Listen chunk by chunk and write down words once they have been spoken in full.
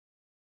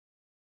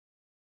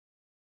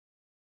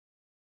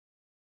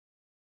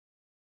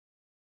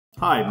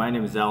Hi, my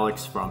name is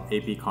Alex from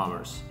AP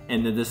Commerce,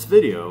 and in this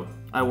video,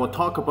 I will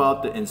talk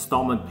about the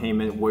installment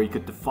payment where you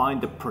could define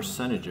the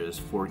percentages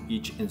for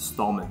each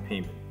installment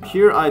payment.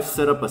 Here I've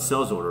set up a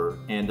sales order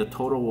and the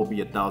total will be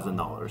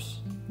 $1,000.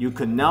 You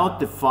can now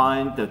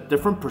define the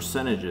different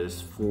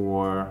percentages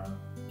for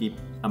the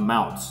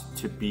amounts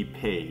to be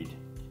paid.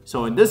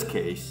 So in this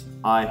case,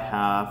 I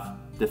have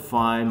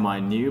defined my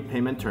new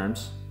payment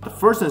terms. The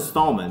first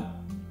installment,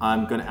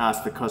 I'm going to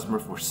ask the customer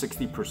for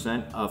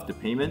 60% of the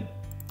payment.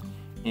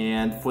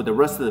 And for the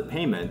rest of the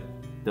payment,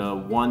 the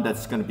one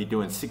that's going to be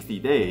doing 60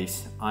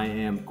 days, I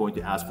am going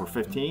to ask for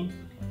 15.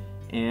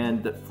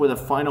 And for the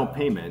final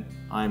payment,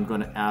 I'm going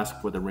to ask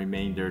for the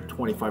remainder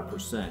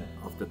 25%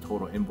 of the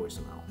total invoice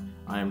amount.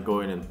 I am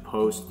going to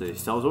post the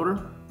sales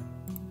order.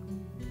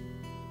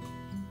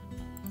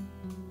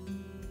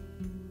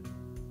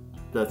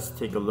 Let's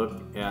take a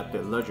look at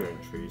the ledger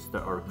entries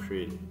that are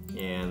created.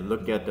 And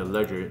look at the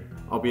ledger.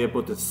 I'll be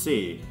able to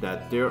see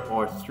that there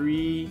are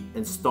 3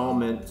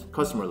 installment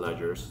customer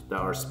ledgers that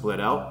are split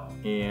out,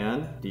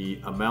 and the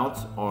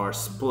amounts are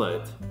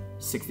split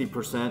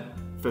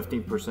 60%,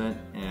 15%,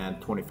 and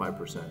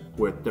 25%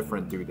 with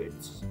different due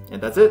dates.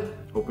 And that's it.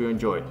 Hope you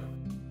enjoyed.